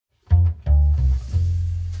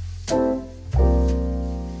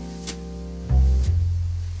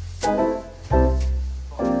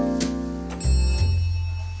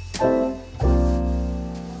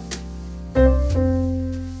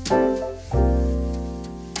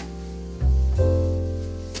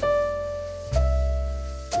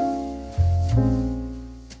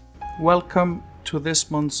Welcome to this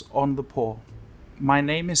month's On the Pour. My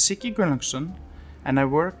name is Siggi Gunnlaugsson and I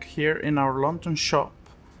work here in our London shop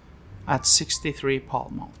at 63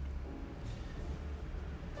 Pall Mall.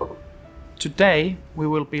 Today we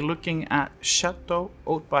will be looking at Chateau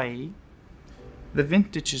Haut. The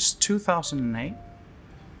vintage is 2008.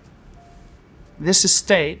 This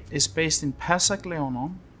estate is based in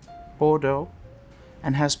Passag-Léognan, Bordeaux,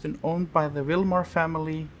 and has been owned by the Wilmar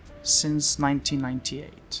family since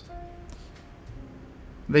 1998.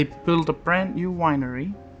 They built a brand new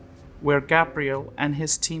winery where Gabriel and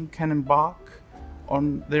his team can embark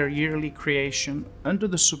on their yearly creation under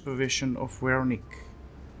the supervision of Veronique.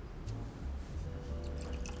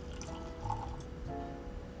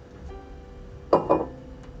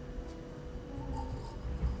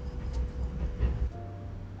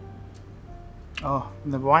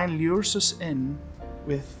 The wine lures us in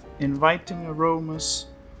with inviting aromas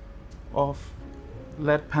of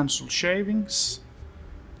lead pencil shavings,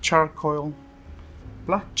 charcoal,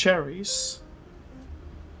 black cherries,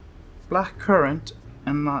 black currant,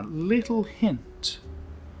 and a little hint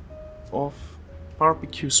of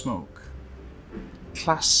barbecue smoke.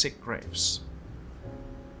 Classic grapes.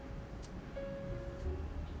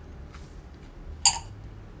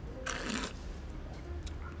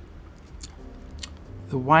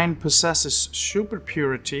 The wine possesses super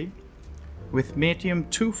purity with medium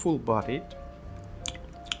to full-bodied,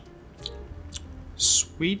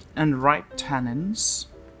 sweet and ripe tannins,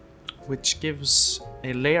 which gives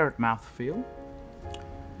a layered mouthfeel,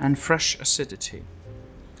 and fresh acidity.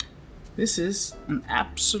 This is an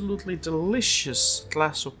absolutely delicious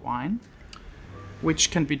glass of wine,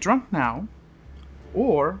 which can be drunk now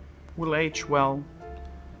or will age well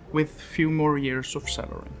with few more years of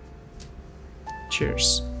cellaring.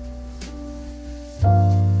 Cheers.